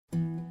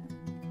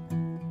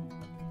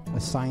A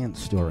science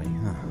story,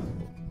 huh?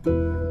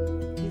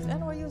 Is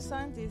NYU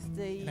scientist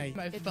I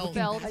felt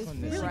right?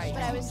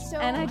 But I was so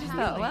And I just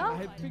thought, well, I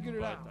had figured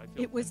it out.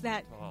 It was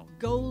that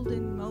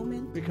golden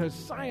moment. Because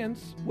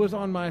science was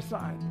on my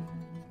side.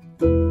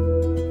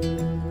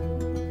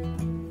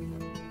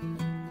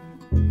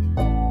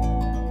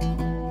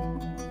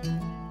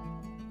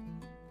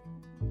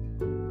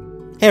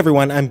 Hey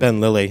everyone, I'm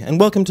Ben Lilly, and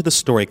welcome to the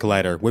Story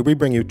Collider, where we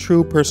bring you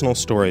true personal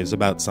stories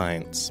about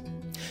science.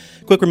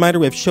 Quick reminder,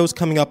 we have shows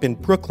coming up in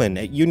Brooklyn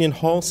at Union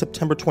Hall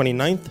September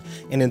 29th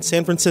and in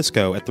San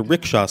Francisco at the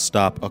Rickshaw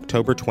Stop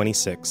October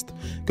 26th.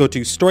 Go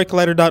to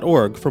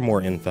storycollider.org for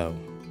more info.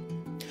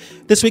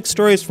 This week's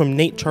story is from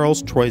Nate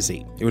Charles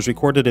Troisi. It was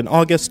recorded in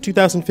August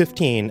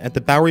 2015 at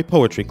the Bowery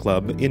Poetry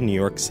Club in New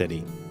York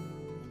City.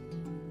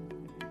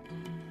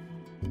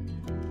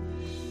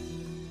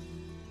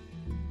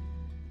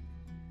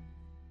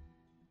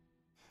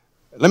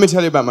 Let me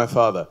tell you about my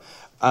father.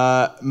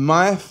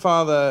 My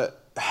father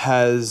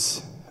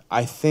has,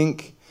 I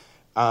think,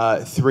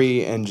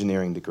 3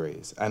 engineering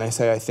degrees. And I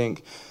say I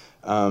think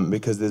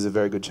because there's a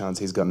very good chance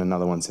he's gotten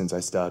another one since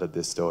I started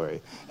this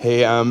story. He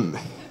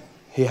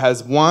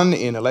has 1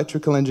 in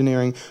electrical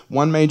engineering,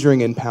 1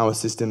 majoring in power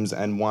systems,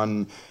 and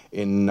 1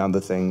 in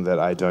another thing that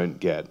I don't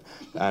get.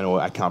 Or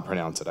I can't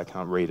pronounce it, I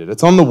can't read it.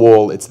 It's on the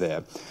wall, it's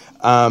there.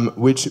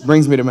 Which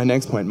brings me to my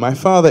next point. My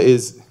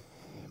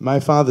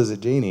father's a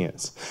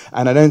genius.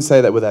 And I don't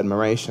say that with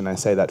admiration, I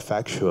say that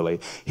factually.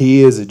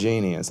 He is a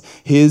genius.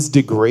 His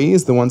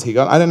degrees, the ones he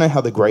got, I don't know how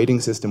the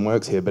grading system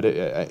works here, but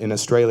in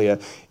Australia,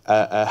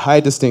 a high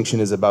distinction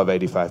is above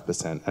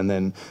 85%. And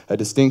then a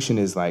distinction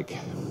is like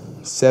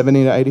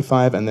 70 to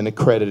 85, and then a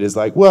credit is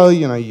like, well,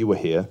 you know, you were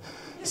here.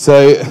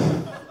 So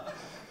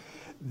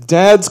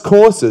Dad's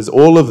courses,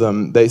 all of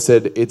them, they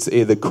said it's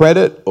either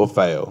credit or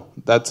fail.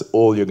 That's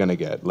all you're going to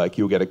get. Like,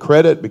 you'll get a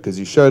credit because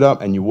you showed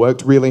up and you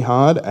worked really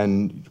hard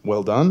and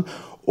well done,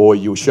 or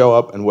you'll show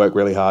up and work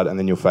really hard and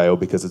then you'll fail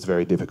because it's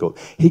very difficult.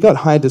 He got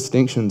high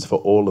distinctions for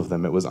all of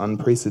them. It was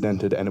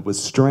unprecedented and it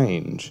was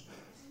strange,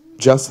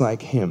 just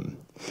like him.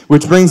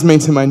 Which brings me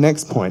to my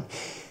next point.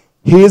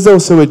 He is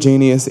also a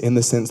genius in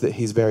the sense that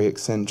he's very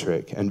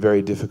eccentric and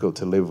very difficult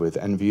to live with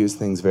and views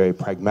things very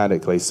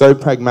pragmatically. So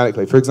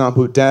pragmatically, for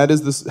example, Dad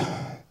is this...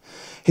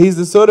 He's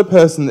the sort of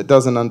person that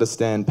doesn't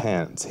understand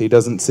pants. He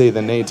doesn't see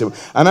the need to...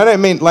 And I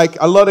don't mean, like,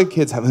 a lot of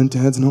kids have,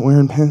 Dad's not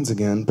wearing pants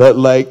again. But,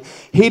 like,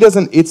 he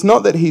doesn't... It's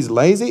not that he's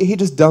lazy. He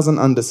just doesn't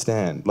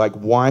understand. Like,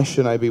 why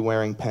should I be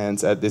wearing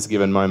pants at this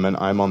given moment?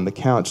 I'm on the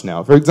couch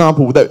now. For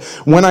example,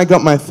 when I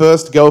got my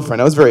first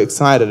girlfriend, I was very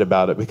excited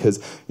about it because,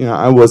 you know,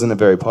 I wasn't a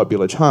very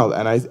popular child.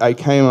 And I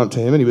came up to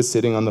him and he was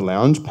sitting on the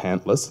lounge,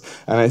 pantless.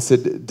 And I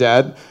said,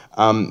 Dad,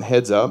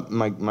 heads up,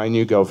 my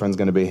new girlfriend's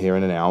going to be here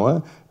in an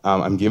hour.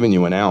 I'm giving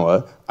you an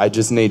hour. I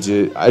just need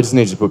you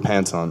to put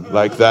pants on.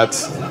 Like,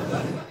 that's...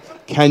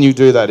 Can you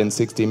do that in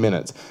 60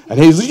 minutes? And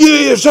he's like,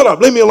 yeah, shut up,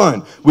 leave me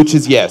alone. Which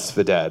is yes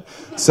for Dad.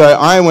 So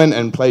I went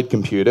and played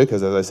computer,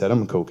 because as I said,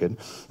 I'm a cool kid.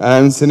 And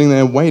I'm sitting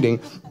there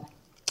waiting,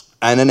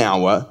 and an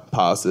hour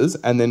passes,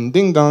 and then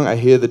ding dong, I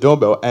hear the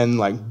doorbell, and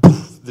like,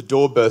 poof, the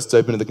door bursts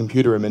open to the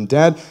computer room, and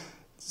Dad,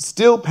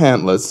 still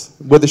pantless,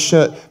 with a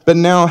shirt, but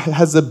now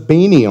has a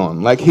beanie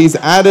on. Like, he's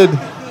added...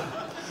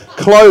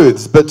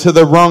 clothes, but to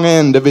the wrong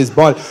end of his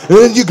body.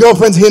 Your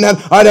girlfriend's here now.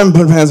 I don't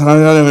put pants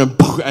on.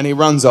 And he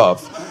runs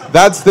off.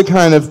 That's the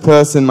kind of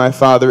person my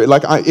father...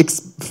 Like,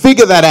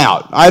 figure that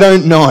out. I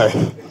don't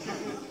know.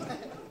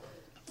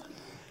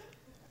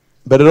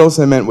 But it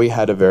also meant we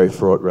had a very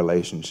fraught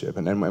relationship.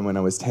 And when I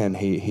was 10,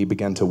 he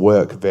began to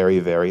work very,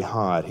 very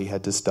hard. He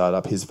had to start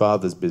up his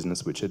father's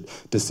business, which had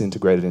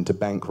disintegrated into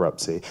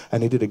bankruptcy.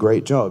 And he did a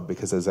great job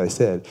because, as I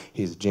said,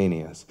 he's a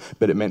genius.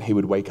 But it meant he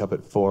would wake up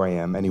at 4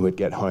 a.m. and he would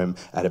get home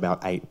at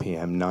about 8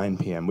 p.m., 9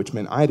 p.m., which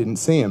meant I didn't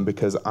see him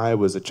because I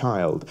was a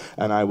child.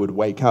 And I would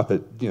wake up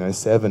at,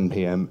 7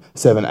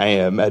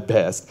 a.m. at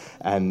best,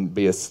 and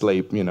be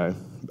asleep,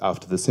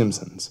 after The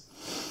Simpsons.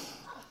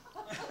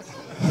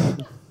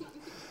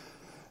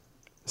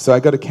 So I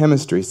got a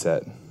chemistry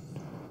set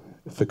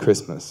for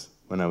Christmas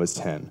when I was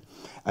 10.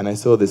 And I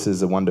saw this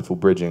as a wonderful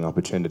bridging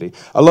opportunity.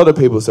 A lot of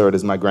people saw it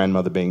as my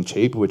grandmother being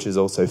cheap, which is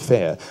also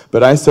fair.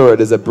 But I saw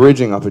it as a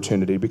bridging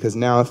opportunity because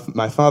now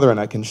my father and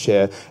I can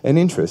share an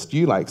interest.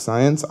 You like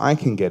science, I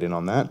can get in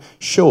on that.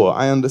 Sure,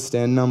 I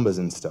understand numbers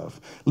and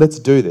stuff. Let's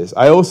do this.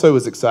 I also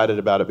was excited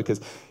about it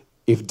because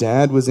if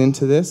Dad was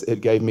into this,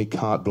 it gave me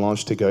carte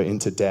blanche to go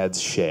into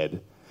Dad's shed,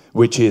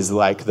 which is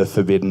like the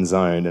forbidden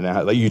zone, and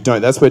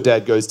that's where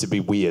Dad goes to be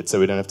weird, so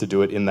we don't have to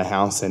do it in the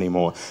house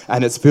anymore.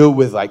 And it's filled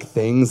with like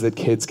things that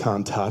kids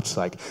can't touch,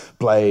 like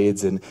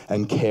blades and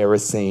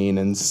kerosene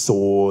and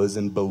saws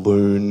and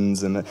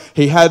balloons. And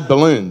he had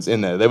balloons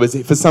in there.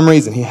 For some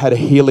reason, he had a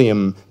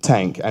helium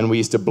tank, and we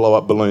used to blow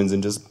up balloons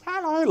and just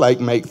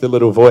make the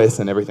little voice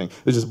and everything.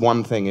 It was just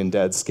one thing in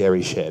Dad's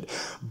scary shed.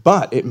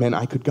 But it meant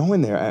I could go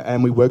in there,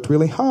 and we worked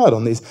really hard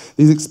on these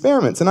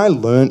experiments, and I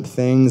learnt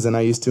things, and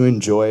I used to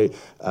enjoy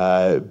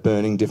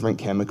burning different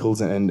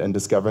chemicals and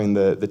discovering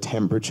the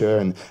temperature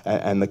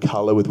and the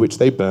colour with which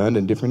they burned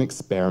and different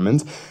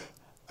experiments.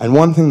 And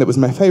one thing that was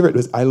my favorite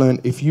was I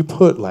learned if you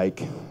put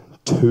like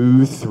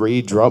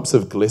 2-3 drops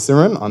of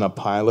glycerin on a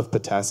pile of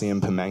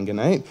potassium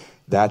permanganate,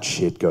 that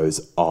shit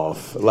goes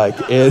off. Like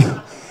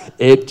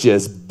it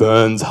just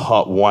burns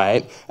hot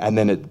white, and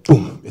then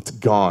it's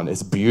gone.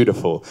 It's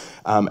beautiful.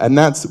 And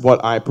that's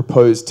what I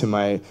proposed to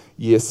my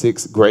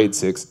grade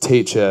 6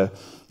 teacher,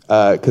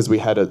 because we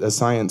had a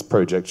science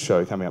project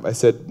show coming up. I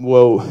said,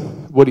 well,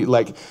 what do you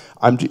like?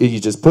 You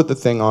just put the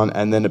thing on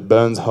and then it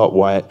burns hot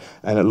white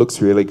and it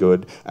looks really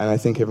good, and I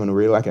think everyone will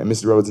really like it. And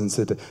Mr. Robertson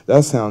said,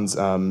 that sounds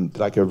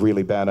like a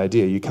really bad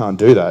idea. You can't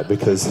do that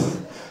because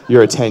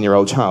you're a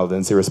 10-year-old child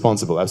and it's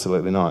irresponsible.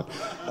 Absolutely not.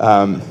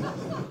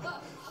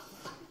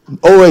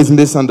 Always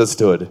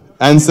misunderstood.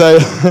 And so,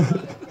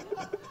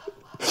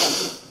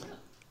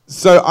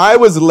 so I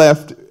was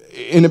left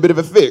in a bit of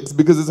a fix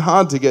because it's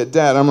hard to get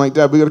Dad. I'm like,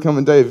 Dad, we got to come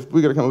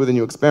up with a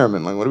new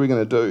experiment. Like, what are we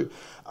going to do?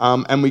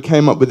 And we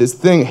came up with this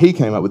thing. He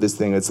came up with this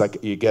thing. It's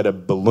like you get a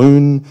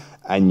balloon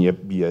and you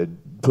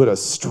put a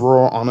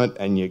straw on it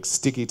and you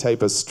sticky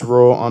tape a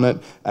straw on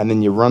it and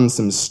then you run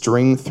some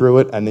string through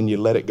it and then you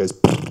let it go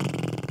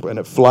and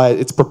it flies.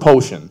 It's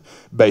propulsion,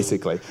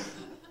 basically.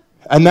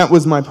 And that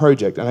was my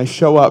project. And I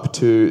show up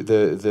to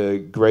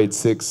the grade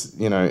 6,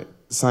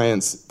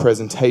 science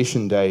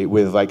presentation day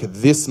with like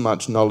this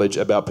much knowledge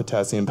about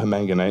potassium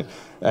permanganate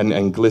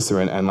and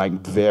glycerin and like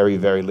very,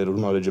 very little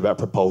knowledge about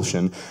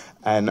propulsion.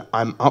 And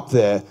I'm up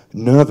there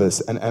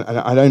nervous, and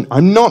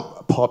I'm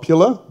not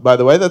popular, by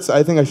the way.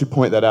 I think I should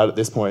point that out at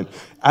this point.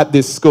 At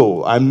this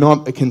school, I'm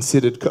not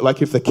considered,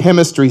 like if the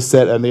chemistry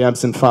set and the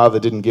absent father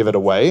didn't give it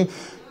away,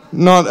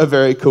 not a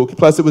very cool,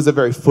 plus it was a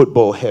very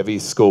football-heavy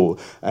school.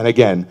 And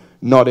again,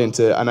 not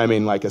into, and I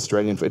mean like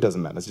Australian, it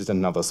doesn't matter, it's just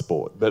another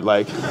sport. But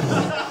like,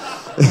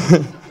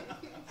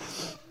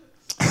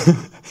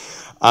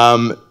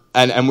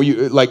 and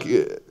we, like,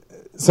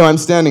 so I'm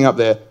standing up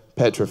there,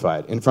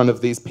 petrified in front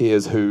of these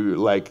peers who,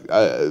 like,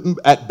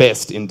 at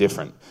best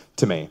indifferent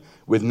to me,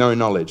 with no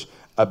knowledge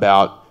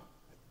about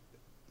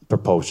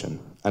propulsion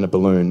and a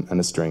balloon and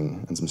a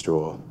string and some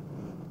straw.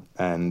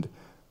 And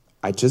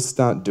I just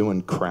start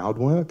doing crowd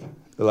work.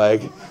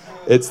 Like,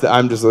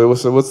 I'm just like,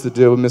 so what's the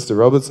deal with Mr.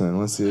 Robertson?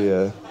 Let's see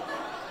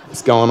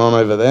what's going on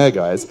over there,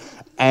 guys.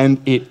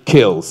 And it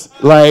kills.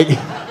 Like,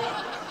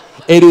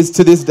 it is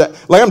to this day.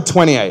 Like, I'm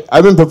 28.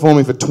 I've been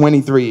performing for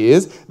 23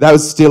 years. That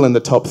was still in the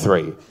top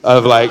 3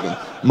 of, like,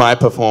 my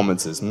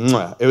performances.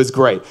 Mwah. It was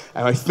great.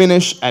 And I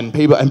finish, and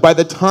by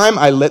the time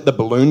I let the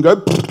balloon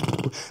go,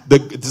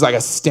 it's like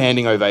a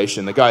standing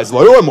ovation. The guy's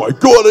like, oh my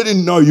God, I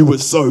didn't know you were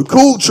so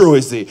cool,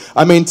 Troisi.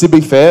 I mean, to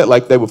be fair,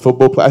 like, they were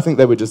football players. I think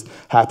they were just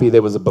happy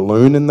there was a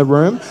balloon in the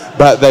room.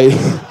 But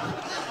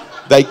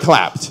they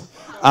clapped.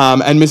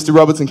 And Mr.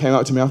 Robertson came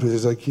up to me afterwards.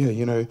 He was like,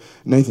 yeah,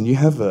 Nathan, you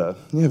have a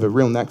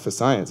real knack for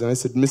science. And I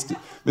said,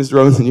 Mr.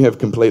 Robertson, you have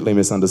completely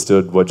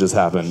misunderstood what just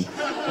happened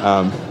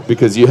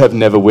because you have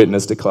never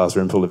witnessed a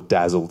classroom full of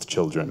dazzled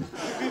children.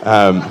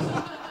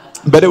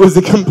 But it was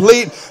a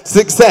complete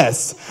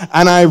success.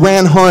 And I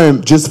ran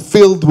home just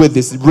filled with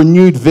this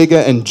renewed vigor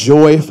and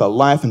joy for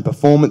life and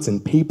performance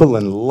and people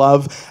and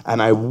love. And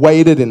I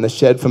waited in the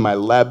shed for my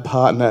lab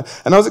partner.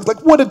 And I was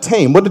like, what a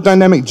team, what a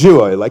dynamic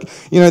duo. Like,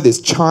 this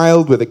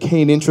child with a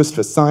keen interest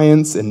for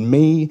science and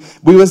me.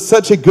 We were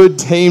such a good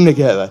team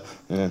together.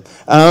 Yeah.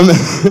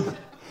 And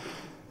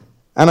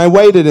I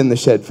waited in the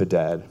shed for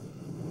Dad.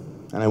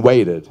 And I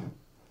waited.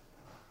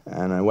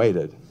 And I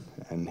waited.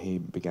 And he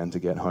began to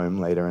get home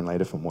later and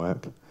later from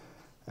work.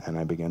 And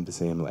I began to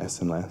see him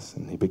less and less.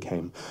 And he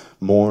became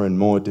more and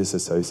more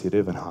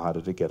disassociative and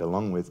harder to get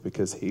along with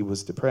because he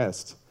was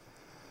depressed.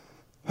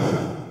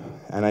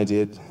 And I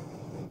did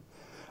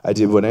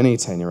what any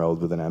 10-year-old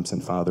with an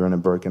absent father and a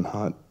broken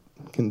heart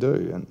can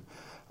do. And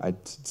I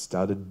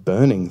started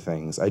burning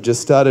things. I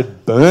just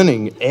started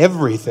burning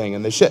everything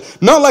in the shit.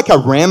 Not like a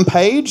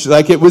rampage.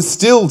 Like, it was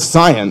still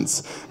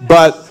science.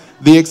 But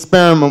the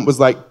experiment was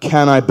like,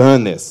 can I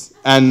burn this?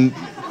 And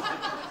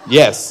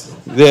yes,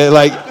 they're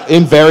like,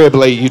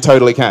 invariably you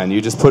totally can. You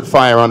just put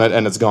fire on it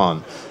and it's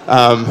gone.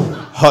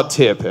 Hot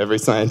tip, every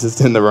scientist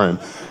in the room.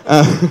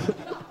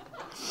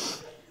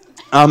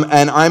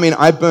 And I mean,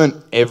 I burnt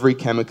every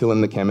chemical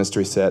in the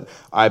chemistry set.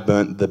 I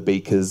burnt the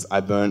beakers. I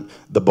burnt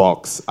the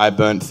box. I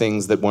burnt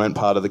things that weren't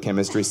part of the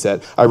chemistry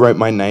set. I wrote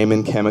my name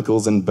in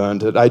chemicals and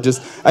burnt it.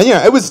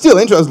 It was still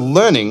interesting. I was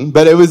learning,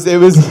 but it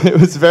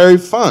was very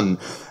fun.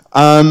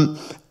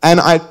 And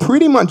I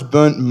pretty much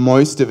burnt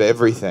most of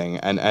everything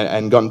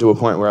and gotten to a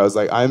point where I was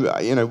like,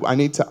 I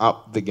need to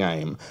up the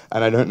game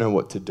and I don't know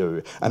what to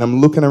do. And I'm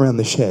looking around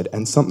the shed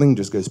and something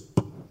just goes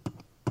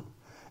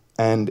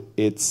and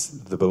it's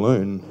the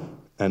balloon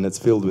and it's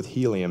filled with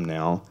helium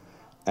now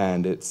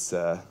and it's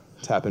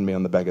tapping me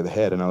on the back of the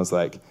head and I was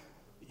like,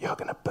 you're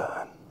going to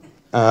burn.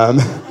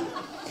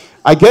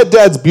 I get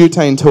Dad's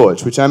butane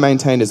torch, which I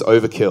maintain is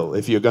overkill.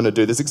 If you're going to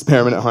do this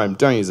experiment at home,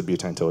 don't use a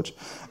butane torch.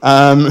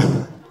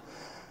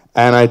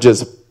 And I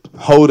just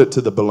hold it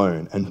to the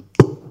balloon, and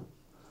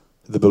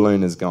the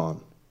balloon is gone.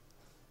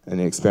 And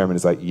the experiment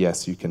is like,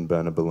 yes, you can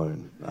burn a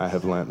balloon. I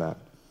have learnt that.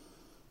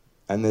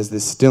 And there's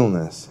this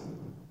stillness.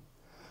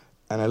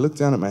 And I look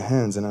down at my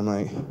hands and I'm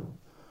like,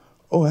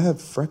 oh, I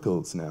have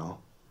freckles now.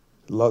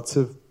 Lots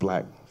of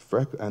black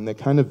freckles. And they're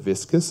kind of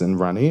viscous and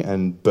runny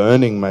and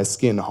burning my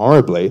skin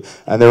horribly.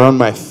 And they're on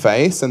my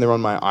face and they're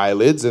on my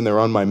eyelids and they're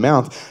on my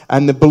mouth.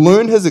 And the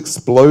balloon has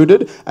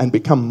exploded and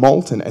become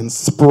molten and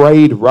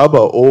sprayed rubber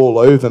all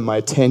over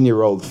my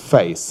 10-year-old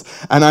face.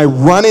 And I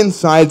run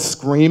inside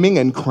screaming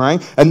and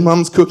crying. And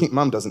Mum's cooking.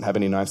 Mum doesn't have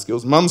any knife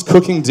skills. Mum's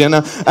cooking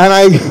dinner. And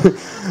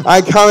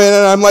I come in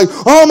and I'm like,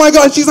 oh my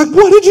God. She's like,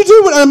 what did you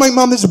do? And I'm like,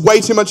 Mum, this is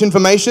way too much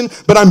information,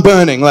 but I'm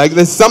burning. Like,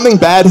 there's something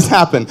bad has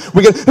happened.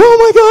 We go, oh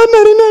my God,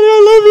 Natty,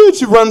 I love you. And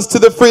she runs to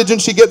the fridge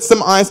and she gets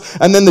some ice.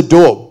 And then the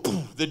door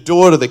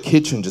to the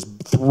kitchen just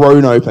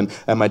thrown open.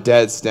 And my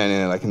dad's standing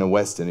there like in a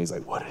Western. He's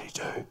like, what did he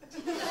do?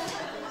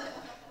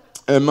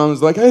 And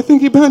Mum's like, I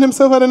think he burned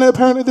himself. I don't know.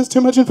 Apparently there's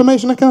too much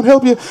information. I can't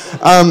help you.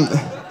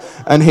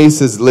 And he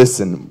says,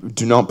 listen,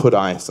 do not put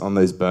ice on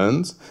those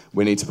burns.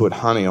 We need to put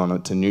honey on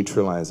it to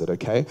neutralize it,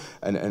 okay?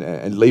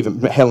 And leave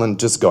him. Helen,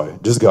 just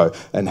go.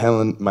 And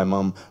Helen, my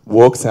mum,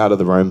 walks out of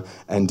the room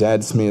and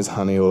Dad smears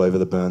honey all over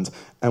the burns.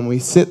 And we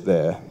sit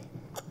there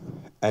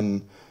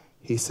and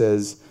he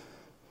says,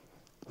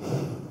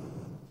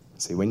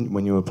 see,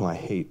 when you apply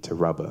heat to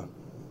rubber,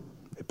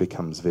 it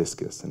becomes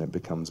viscous and it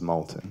becomes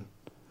molten.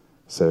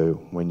 So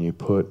when you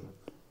put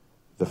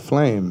the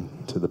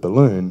flame to the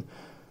balloon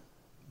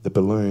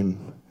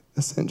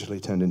essentially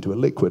turned into a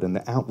liquid, and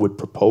the outward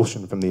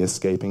propulsion from the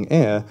escaping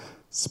air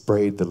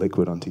sprayed the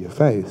liquid onto your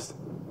face.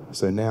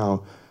 So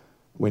now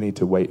we need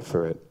to wait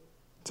for it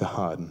to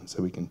harden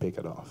so we can pick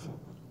it off.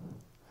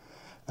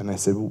 And I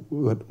said,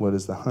 what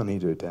does the honey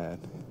do, Dad?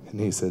 And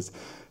he says,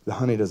 the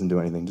honey doesn't do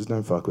anything. Just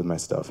don't fuck with my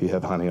stuff. You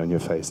have honey on your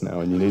face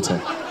now, and you need to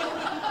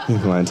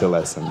learn a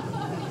lesson.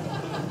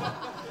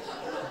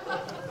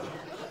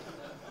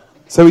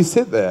 So we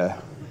sit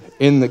there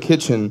in the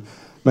kitchen,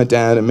 my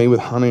dad and me with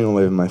honey all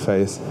over my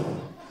face,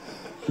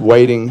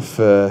 waiting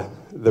for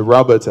the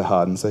rubber to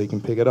harden so he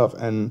can pick it off.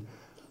 And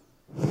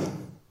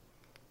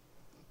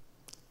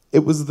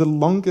it was the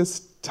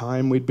longest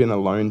time we'd been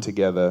alone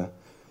together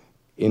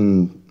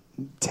in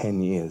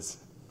 10 years.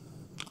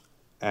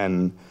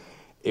 And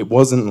it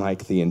wasn't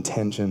like the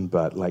intention,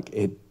 but like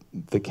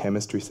the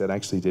chemistry set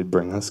actually did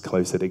bring us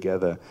closer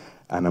together.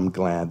 And I'm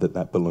glad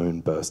that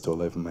balloon burst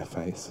all over my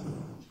face.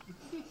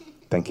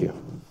 Thank you.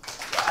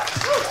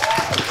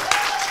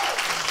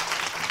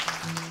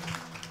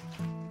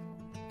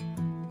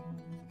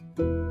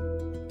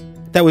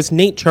 That was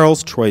Nate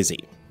Charles Troisi.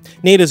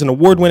 Nate is an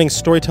award-winning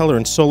storyteller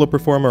and solo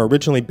performer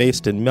originally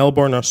based in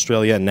Melbourne,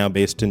 Australia, and now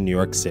based in New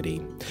York City.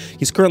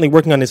 He's currently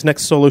working on his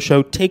next solo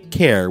show, Take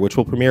Care, which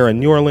will premiere in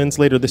New Orleans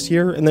later this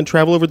year, and then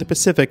travel over the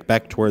Pacific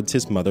back towards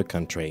his mother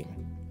country.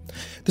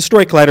 The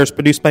Story Collider is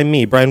produced by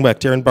me, Brian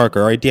Wecht, Aaron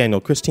Barker, Ari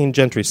Daniel, Christine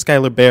Gentry,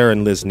 Skylar Bear,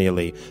 and Liz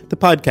Neely. The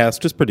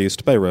podcast is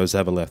produced by Rose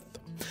Eveleth.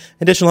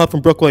 Additional help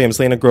from Brooke Williams,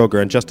 Lena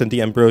Groger, and Justin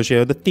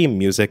D'Ambrosio. The theme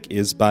music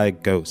is by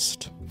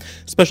Ghost.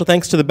 Special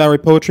thanks to the Bowery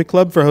Poetry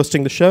Club for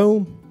hosting the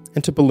show,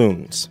 and to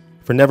balloons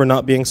for never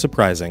not being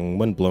surprising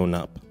when blown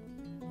up.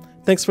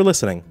 Thanks for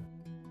listening.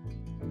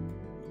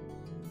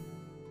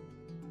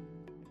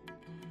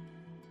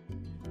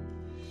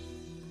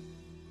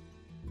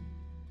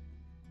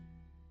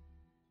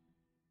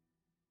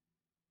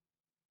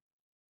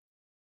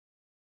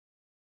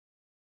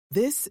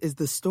 This is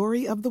the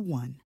story of the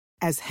one.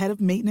 As head of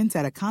maintenance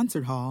at a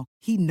concert hall,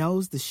 he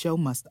knows the show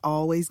must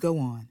always go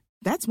on.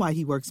 That's why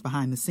he works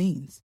behind the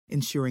scenes,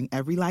 ensuring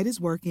every light is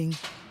working,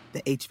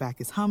 the HVAC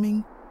is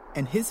humming,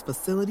 and his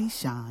facility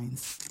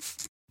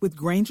shines. With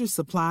Grainger's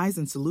supplies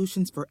and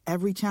solutions for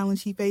every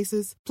challenge he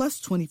faces,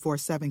 plus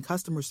 24/7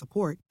 customer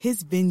support,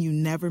 his venue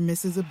never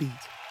misses a beat.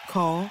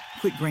 Call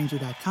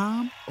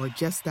quickgrainger.com or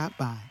just stop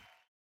by.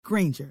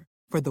 Grainger,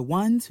 for the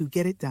ones who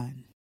get it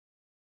done.